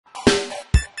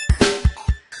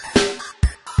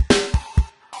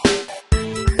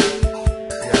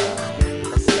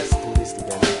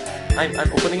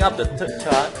I'm opening up the third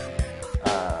chart.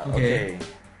 Okay.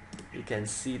 You can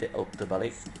see the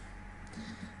balik.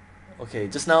 Okay,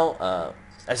 just now,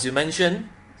 as you mentioned,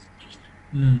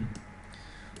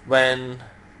 when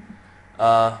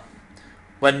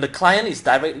the client is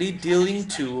directly dealing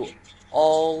to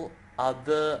all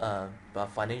other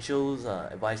financial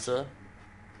advisor,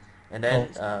 and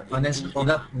then financial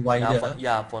product provider.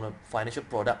 For the financial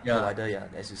product provider,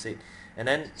 as you said, and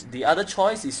then the other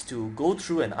choice is to go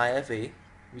through an IFA,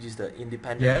 which is the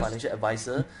independent financial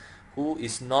advisor, who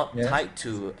is not tied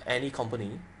to any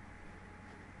company.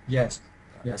 Yes.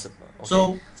 Okay.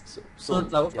 So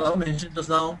like I mentioned just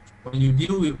now, when you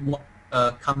deal with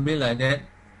a company like that,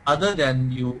 other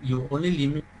than you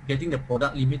only getting the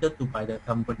product limited to by the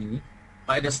company,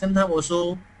 but at the same time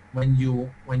also when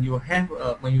you want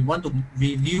to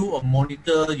review or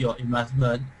monitor your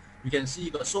investment, you can see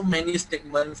you got so many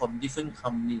statements from different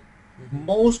companies.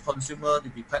 Most consumers will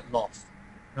be quite lost.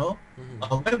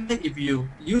 However, if you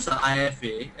use an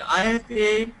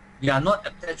IFA, they are not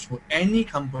attached to any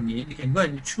company. You can go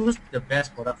and choose the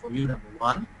best product for you, number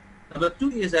one. Number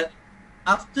two is that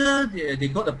after they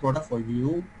got the product for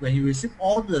you, when you receive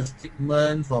all the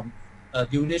statements from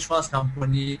unit trust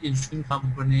company, insurance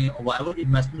company, or whatever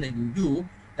investment that you do,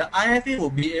 the IFA will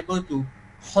be able to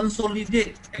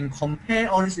consolidate and compare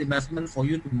all these investments for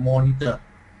you to monitor.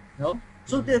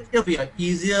 So that will be an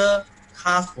easier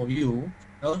task for you.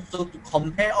 So to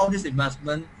compare all these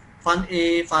investment, Fund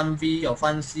A, Fund B, or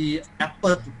Fund C,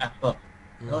 apple to apple.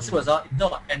 So as a result, in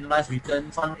terms of analyzed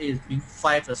return, Fund A is doing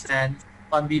 5%,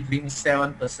 Fund B doing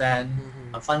 7%,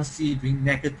 Fund C doing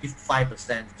negative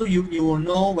 5%. So you will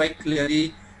know very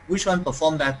clearly which one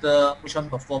perform better, which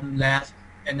one perform less,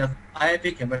 and the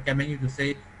IFA can recommend you to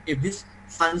say, if this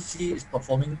Fund C is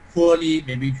performing poorly,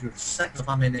 maybe you should sack the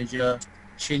fund manager,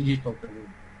 change it totally.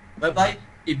 Whereby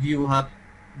if you have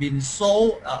been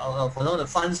sold, for example, the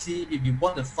Fund C, if you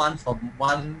bought the fund from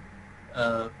one,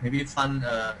 maybe fund,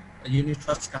 a unit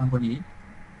trust company,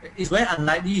 it's very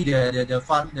unlikely the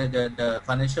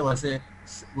financial advisor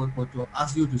will to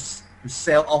ask you to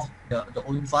sell off the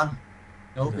own fund,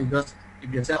 because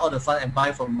if you sell all the fund and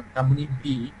buy from company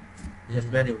B, that's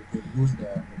where they will lose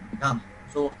the income.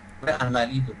 So very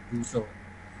unlikely to do so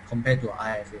compared to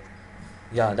IFA.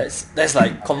 Yeah, that's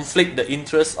like conflict the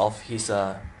interest of his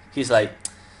he's like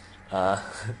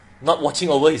not watching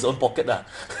over his own pocket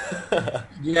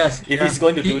Yes. if he's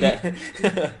going to do that.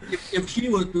 if he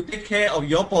were to take care of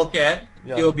your pocket,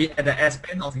 it will be at the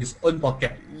expense of his own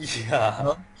pocket.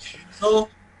 Yeah. So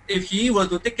if he were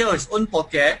to take care of his own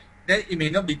pocket, then it may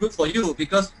not be good for you,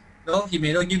 because he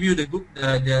may not give you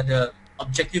the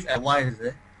objective advice.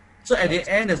 So at the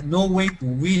end, there's no way to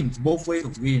win, both ways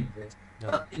to win.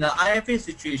 In an IFA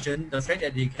situation, the fact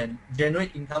that they can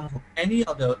generate income from any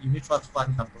of the unit trust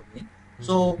fund company,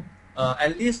 so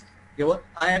at least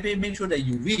IFA make sure that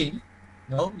you win.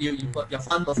 Your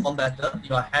fund perform better,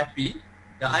 you are happy.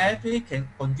 The IFA can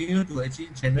continue to actually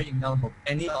generate income from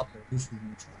any of these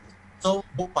unit trusts. So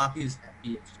both parties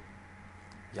happy actually.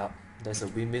 Yeah, there's a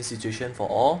win-win situation for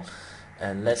all.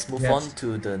 And let's move on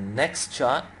to the next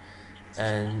chart.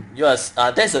 And yes,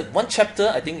 there's one chapter,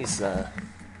 I think is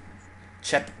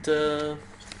chapter,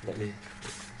 let me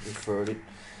refer it.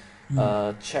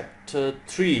 Chapter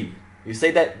 3. You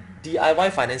say that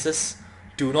DIY finances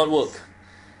do not work.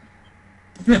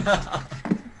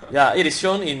 Yeah, it is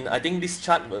shown in, I think this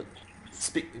chart will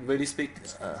really speak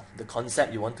the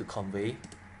concept you want to convey.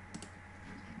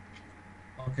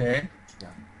 Okay. Yeah.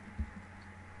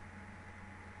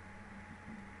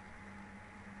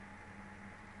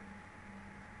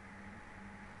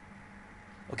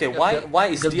 Okay, why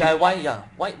is DIY? Yeah,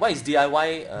 why is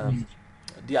DIY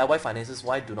DIY finances?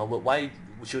 Why do not work? Why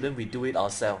shouldn't we do it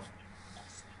ourselves?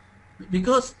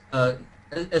 Because as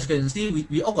you can see,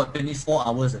 we all got 24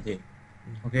 hours a day.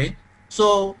 Okay,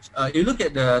 so you look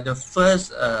at the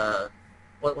first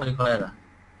what do you call it?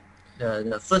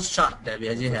 The first chart that we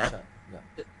actually have.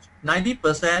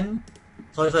 90%.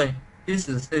 Sorry. This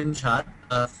is the same chart.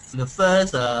 The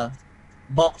first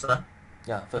box.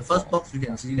 The first box you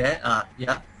can see there.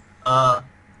 The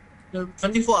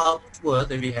 24 hours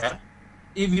that we have.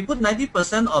 If we put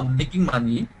 90% on making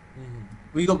money,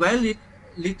 we got very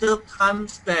little time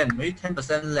spent, maybe 10%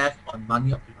 left on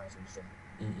money optimization.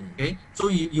 Okay, so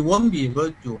you won't be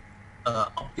able to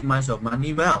optimize your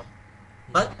money well.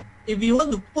 But if you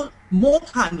want to put more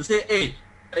time to say, hey,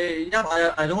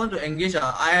 I don't want to engage an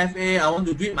IFA, I want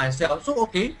to do it myself. So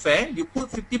okay, fair, you put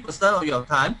 50% of your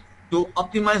time to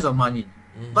optimize your money.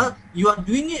 But you are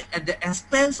doing it at the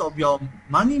expense of your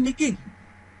money making.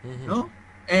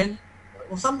 And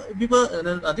some people,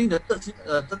 I think the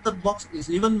third box is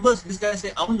even worse. This guy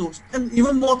say, I want to spend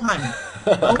even more time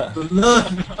to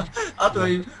learn how to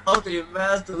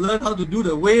invest, to learn how to do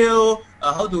the will,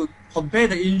 how to compare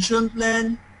the insurance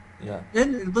plan. Yeah.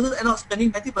 Then the person end up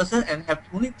spending 90% and have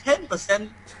only 10%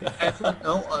 effort,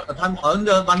 time on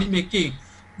the money making,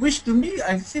 which to me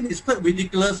I think is quite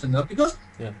ridiculous, because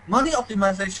money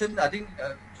optimization. I think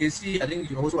KC, I think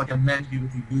you also recommend you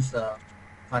to use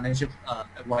financial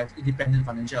independent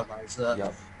financial advisor.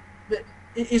 Yep. But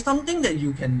it's something that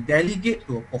you can delegate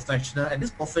to a professional, and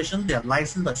this professional, they are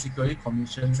licensed by Security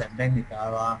Commissions and Bank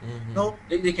Negara. So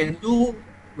they can do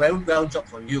very well job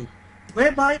for you.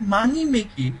 Whereby money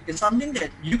making is something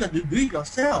that you got to do it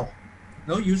yourself,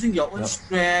 using your own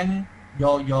strength,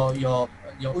 your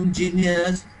own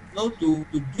genius, to do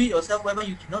it yourself. Whereby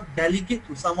you cannot delegate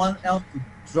to someone else to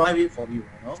drive it for you.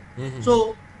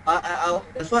 So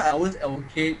that's why I always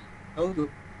advocate, to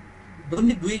don't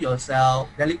do it yourself,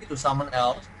 delegate to someone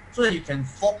else, so that you can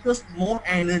focus more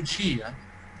energy,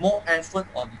 more effort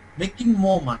on making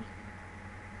more money.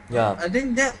 Yeah, I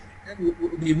think that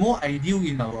would be more ideal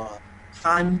in our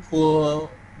time poor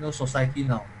society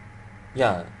now.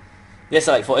 Yeah. Yes,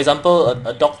 like for example,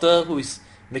 a doctor who is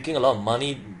making a lot of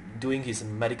money doing his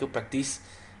medical practice,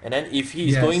 and then if he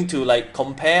is going to like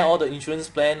compare all the insurance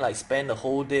plan, like spend the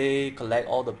whole day, collect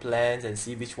all the plans and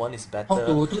see which one is better. How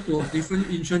to talk to different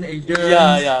insurance agents.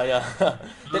 Yeah.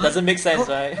 That doesn't make sense,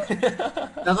 right?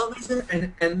 Doesn't make sense.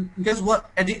 And guess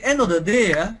what? At the end of the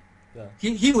day,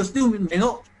 he will still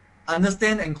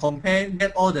understand and compare,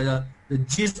 get all the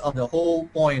gist of the whole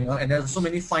point, and there's so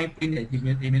many fine print that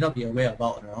he may not be aware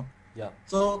about. Yeah.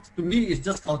 So to me, it's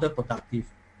just counterproductive.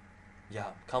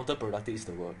 Yeah, counterproductive is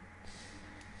the word.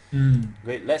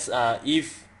 Great. Let's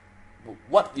if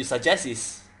what you suggest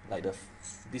is like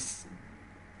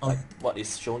what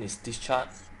is shown is this chart.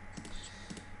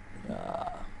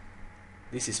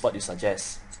 This is what you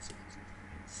suggest.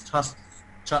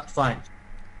 Chart 5.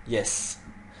 Yes,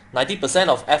 90%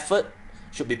 of effort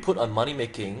should be put on money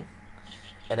making,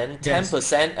 and then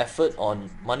 10% effort on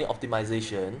money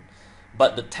optimization,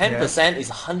 but the 10% is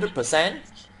 100%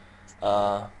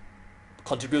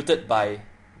 contributed by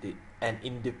an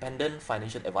independent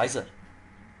financial advisor.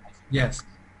 Yes.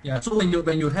 Yeah. So when you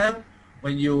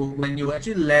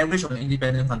actually leverage on an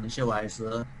independent financial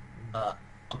advisor,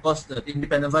 of course the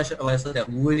independent financial advisor that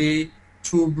really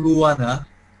true blue one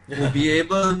will be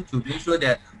able to make sure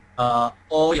that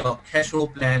all your cash flow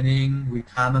planning,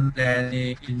 retirement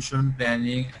planning, insurance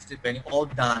planning, estate planning, all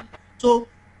done. So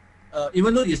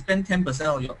even though you spend 10%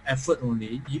 of your effort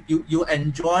only, you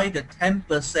enjoy the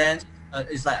 10%.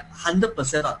 It's like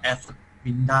 100% of effort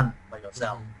being done by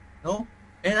yourself.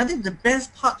 And I think the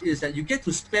best part is that you get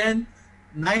to spend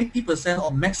 90% or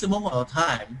maximum of your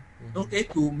time,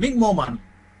 to make more money.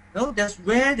 That's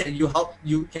where that you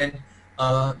can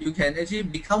actually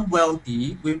become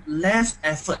wealthy with less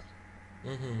effort.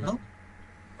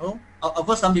 Of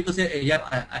course, some people say, hey,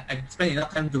 I spend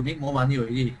enough time to make more money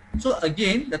already. So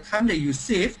again, the time that you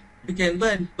save, you can go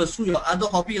and pursue your other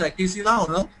hobby like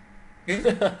KCLau, okay?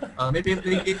 Maybe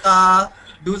play guitar,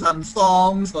 do some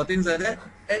songs or things like that,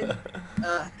 and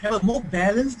have a more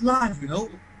balanced life.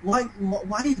 Why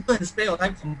you go and spend your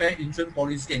time compare insurance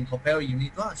policy and compare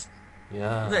unit trust?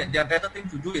 Yeah, so there are better things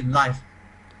to do in life.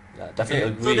 Yeah, definitely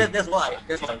agree. So that's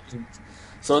what I think.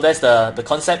 So that's the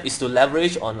concept is to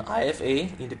leverage on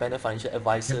IFA, Independent Financial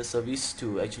Advisor service,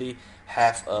 to actually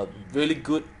have a really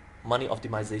good money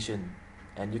optimization,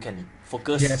 and you can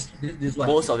focus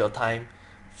most of your time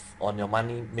on your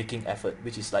money making effort,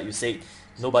 which is like you said,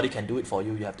 nobody can do it for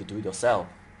you. You have to do it yourself.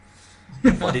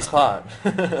 For this part.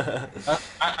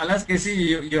 Unless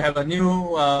KC, you have a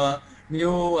new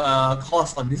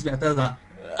course on this matter,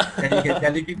 and you can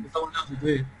delegate to someone else to do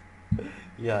it.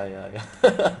 Yeah.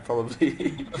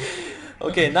 Probably.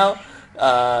 Okay, now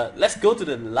let's go to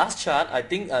the last chart. I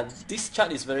think this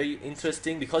chart is very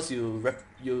interesting because you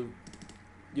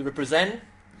represent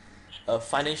a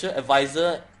financial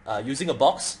advisor using a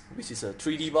box, which is a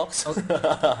 3D box.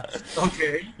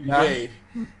 Okay. Great.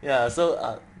 Yeah.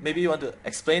 So maybe you want to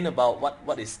explain about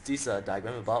what is this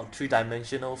diagram about?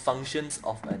 3-dimensional functions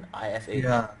of an IFA.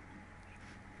 Yeah.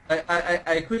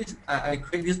 I create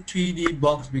this 3D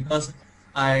box because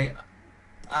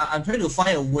I'm trying to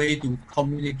find a way to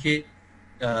communicate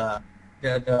the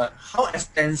how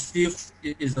extensive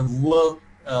is the work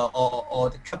or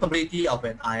the capability of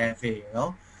an IFA.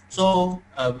 So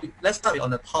let's start on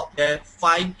the top there.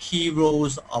 5 key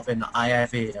roles of an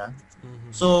IFA.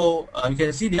 So you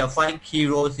can see there are 5 key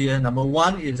roles here. Number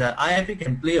 1 is that IFA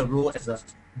can play a role as a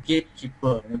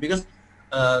gatekeeper, because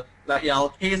like in our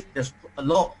case, there's a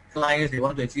lot of clients they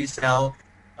want to actually sell.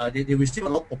 They receive a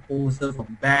lot of proposals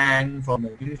from bank, from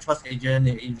the unit trust agent,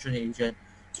 the insurance agent.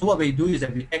 So what we do is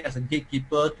that we act as a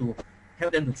gatekeeper to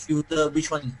help them to filter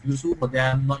which one is useful for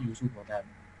them, not useful for them.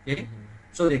 Okay,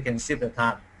 so they can save the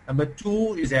time. Number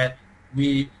two is that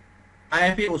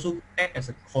IFA also act as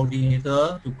a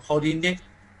coordinator to coordinate.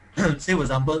 Say for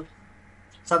example,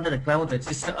 sometimes the client wants to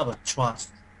actually set up a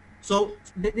trust. So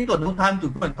they got no time to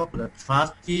go and talk to the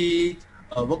trustee,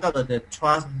 work out the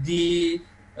trust deed,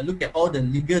 look at all the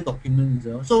legal documents.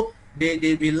 So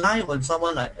they rely on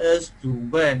someone like us to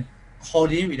go and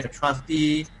coordinate with the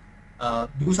trustee,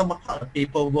 do some part of the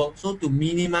paperwork, so to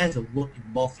minimize the work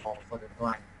involved for the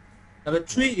client. Number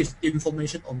three is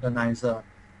information organizer.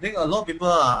 I think a lot of people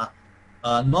are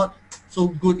not so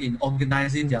good in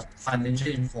organizing their financial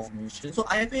information. So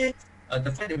IFA,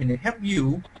 the fact that when they help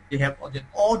you, they have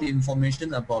all the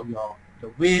information about your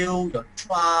will, your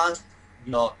trust,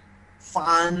 your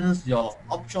funds, your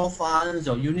offshore funds,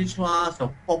 your unit trust,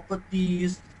 your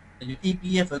properties, your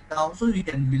EPF account. So you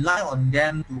can rely on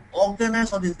them to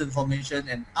organize all this information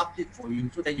and update for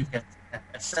you so that you can have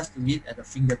access to it at the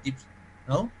fingertips.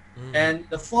 You know? And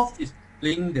the fourth is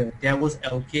playing the devil's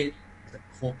advocate as a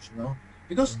coach.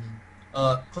 Because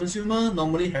consumer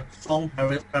normally have strong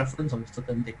preference on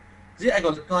certain things. See, I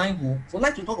got a client who would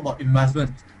like to talk about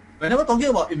investment. Whenever talking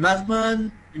about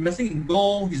investment, investing in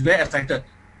gold, he's very excited.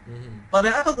 But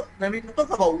when we talk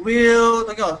about will,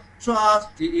 talking about trust,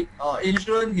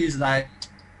 insurance, he's like,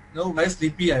 very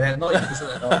sleepy like that, not interested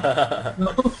at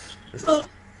all.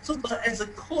 So but as a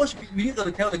coach, we need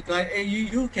to tell the client, hey,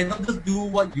 you cannot just do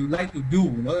what you like to do,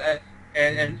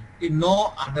 and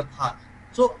ignore other part.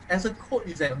 So as a coach,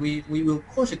 is that we will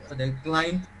coach the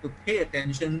client to pay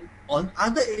attention on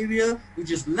other area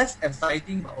which is less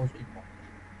exciting but also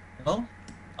important.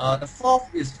 The fourth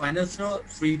is financial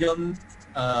freedom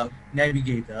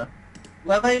navigator,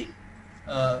 whereby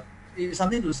it's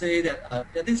something to say that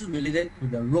this is related to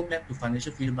the roadmap to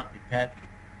financial freedom I prepared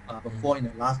before in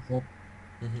the last book.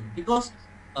 Because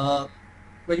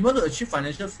when you want to achieve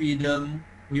financial freedom,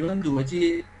 we want to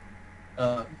actually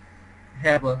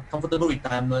have a comfortable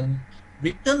retirement.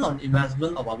 Return on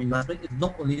investment of our investment is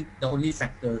not only the only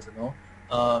factors.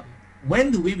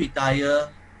 When do we retire?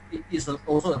 It is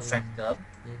also a factor.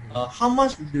 How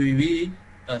much do we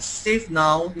save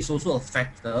now is also a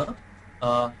factor.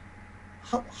 What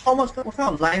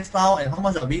kind of lifestyle and how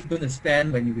much are we going to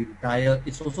spend when we retire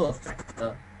is also a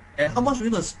factor. And how much we're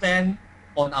going to spend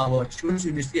on our children's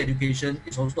university education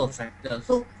is also a factor.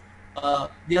 So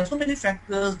there are so many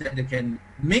factors that they can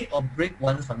make or break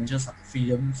one's financial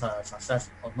freedom success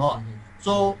or not.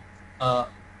 So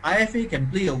IFA can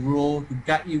play a role to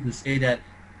guide you to say that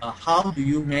how do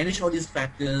you manage all these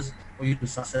factors for you to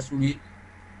successfully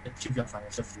achieve your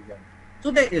financial freedom.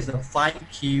 So that is the 5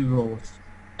 key roles.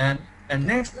 And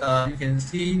next you can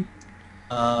see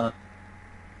on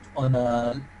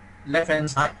the left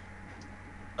hand side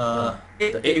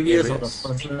 8 areas of the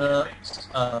personal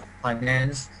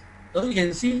finance. So you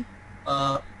can see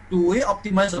to really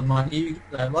optimize the money,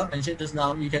 like what I mentioned just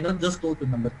now, you cannot just go to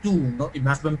number 2,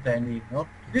 investment planning.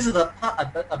 This is the part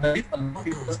I believe a lot of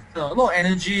people spend a lot of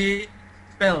energy,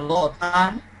 spend a lot of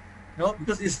time,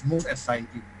 because it's most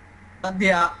exciting. But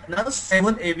there are another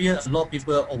 7 areas a lot of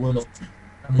people overlook.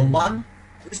 Number 1,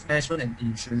 risk management and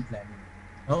insurance planning.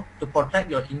 To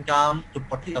protect your income, to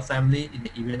protect your family in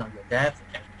the event of your death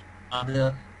and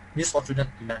other misfortunate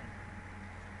events.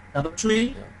 Number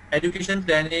 3, education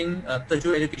planning,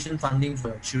 tertiary education funding for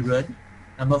your children.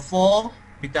 Number 4,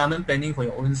 retirement planning for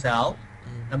your own self.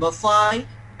 Number 5,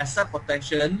 asset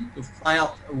protection, to find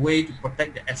out a way to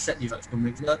protect the asset you've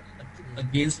accumulated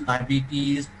against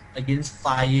liabilities, against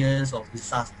fires or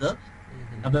disaster.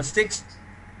 Number 6,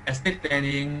 estate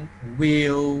planning,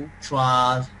 will,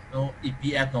 trust,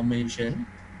 EPF nomination.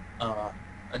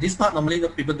 This part normally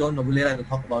people don't really like to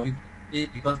talk about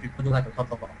it because people don't like to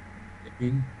talk about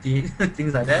being dead,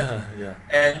 things like that.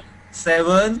 And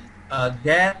 7,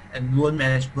 debt and loan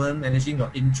management, managing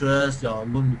your interest, your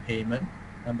loan repayment.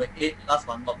 Number 8, last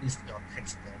but not least, your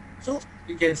tax plan. So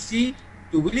you can see,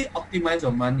 to really optimize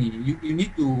your money, you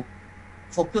need to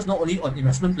focus not only on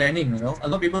investment planning. A lot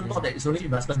of people thought that it's only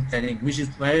investment planning, which is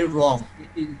very wrong.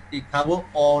 It covers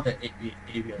all the 8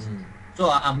 areas. So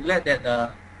I'm glad that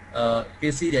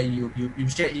KC, that you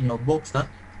shared in your books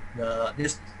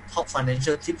this top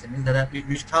financial tips and things like that,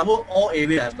 which cover all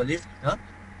areas, I believe.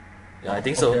 Yeah, I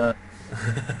think so.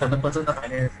 For the personal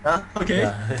finance. Okay.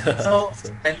 So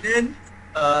and then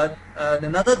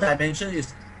another dimension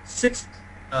is 6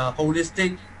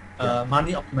 holistic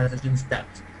money optimization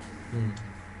steps.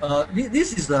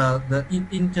 This is the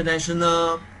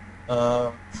international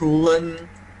proven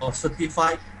or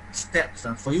certified steps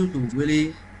for you to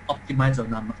really optimize your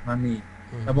money.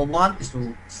 Number one is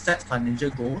to set financial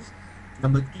goals.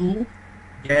 Number two,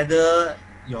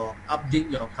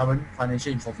 update your current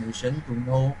financial information to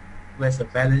know where's the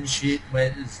balance sheet,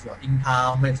 where is your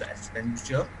income, where's your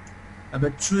expenditure.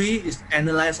 Number three is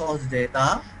analyze all the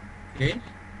data, okay,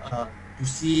 to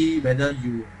see whether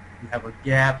you have a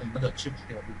gap in order to achieve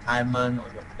your retirement or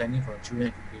you're planning for your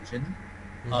children education.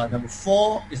 Number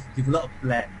four is develop a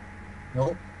plan.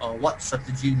 What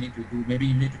strategy you need to do. Maybe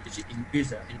you need to actually increase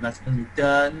the investment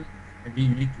return. Maybe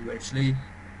you need to actually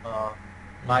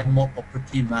buy more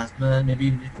property investment. Maybe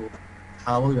you need to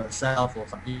cover yourself for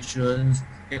some insurance,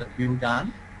 get a bill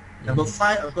done. Number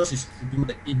five, of course, is to do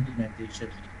the implementation.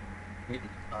 Okay?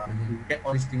 To get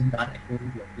all these things done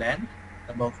according to your plan.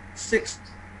 Number six,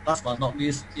 last but not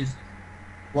least, is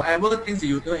whatever things that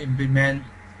you don't implement,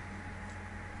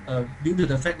 due to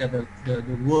the fact that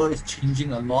the world is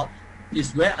changing a lot,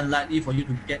 it's very unlikely for you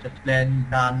to get the plan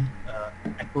done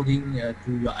according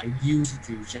to your ideal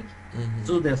situation.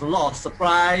 So there's a lot of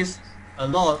surprise, a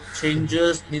lot of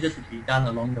changes needed to be done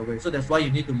along the way. So that's why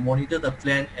you need to monitor the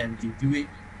plan and review it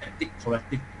and take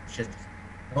corrective actions.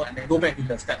 And then go back to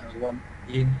the step number one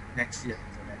in next year.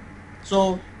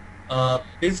 So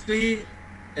basically,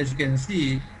 as you can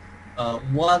see,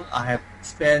 what I have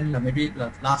spent maybe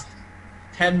the last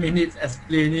 10 minutes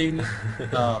explaining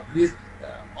this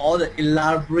all the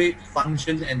elaborate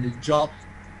functions and the job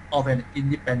of an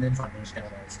independent financial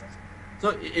advisor.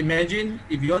 So imagine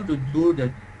if you want to do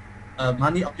the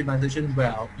money optimization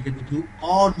well, you get to do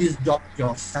all this job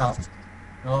yourself.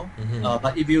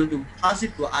 But if you to pass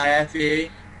it to IFA,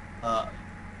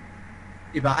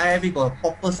 if an IFA got a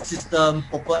proper system,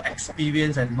 proper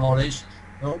experience and knowledge,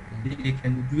 they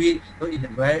can do it in a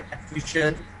very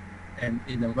efficient and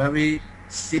in a very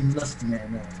seamless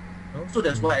manner. So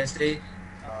that's why I say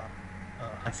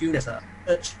I feel there's an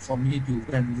urge for me to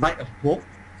go and write a book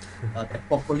that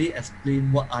properly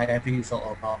explain what IFA is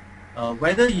all about.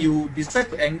 Whether you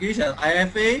decide to engage an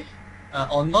IFA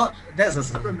or not, that's a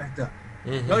separate matter.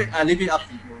 I leave it up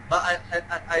to you. But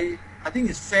I think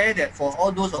it's fair that for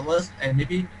all those of us and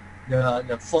maybe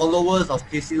the followers of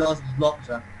KCLau's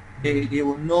blogs, they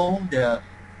will know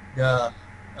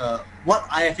what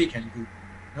IFA can do.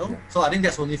 So I think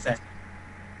that's only fair.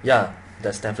 Yeah,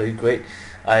 that's definitely great.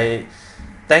 I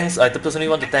personally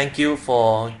want to thank you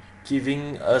for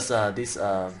giving us this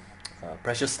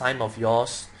precious time of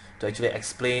yours to actually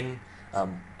explain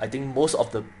I think most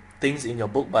of the things in your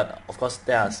book, but of course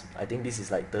I think this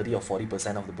is like 30 or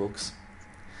 40% of the books.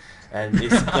 And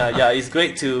it's it's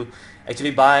great to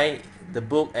actually buy the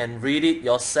book and read it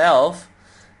yourself.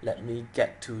 Let me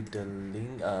get to the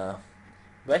link.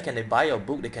 Where can they buy your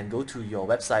book? They can go to your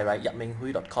website, right?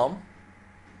 yapminghui.com.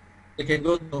 They can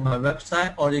go to my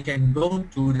website, or they can go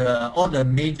to all the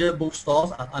major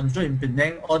bookstores. I'm sure in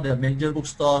Penang, all the major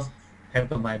bookstores have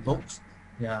my books.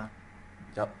 Yeah.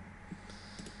 Yep.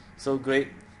 So great.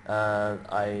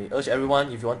 I urge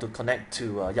everyone, if you want to connect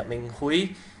to Yap Ming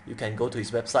Hui, you can go to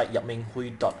his website,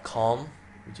 yapminghui.com,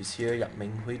 which is here,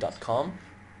 yapminghui.com.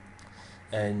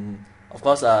 And of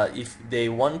course, if they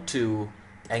want to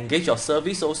engage your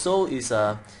service also,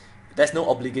 there's no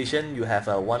obligation. You have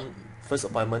one first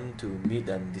appointment to meet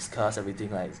and discuss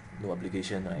everything, like no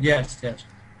obligation, right? Yes.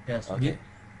 Okay.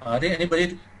 I think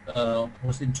anybody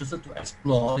who's interested to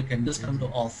explore, they can just come to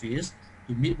office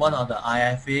to meet one of the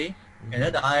IFA, and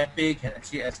then the IFA can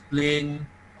actually explain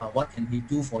what can he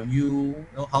do for you,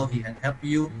 how he can help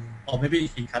you, or maybe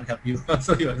he can't help you,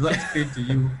 so he will explain to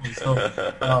you also.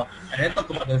 And then talk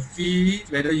about the fee,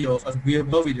 whether you're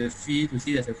agreeable with the fee, to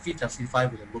see that the fee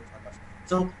justified with the book or not.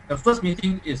 So the first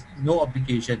meeting is no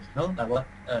obligation, like what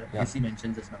AC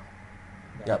mentioned just now.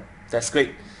 Yep, that's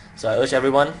great. So I urge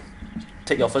everyone,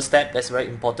 take your first step. That's very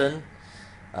important.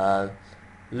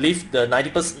 Leave the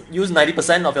 90%. Use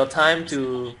 90% of your time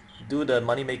to do the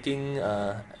money making.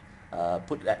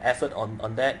 Put that effort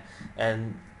on that,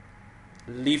 and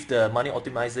leave the money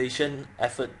optimization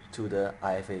effort to the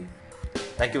IFA.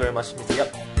 Thank you very much, Mr.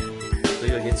 Yap. See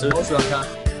you again soon. Most welcome.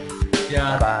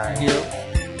 Yeah. Bye. Thank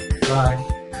you.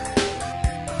 Bye.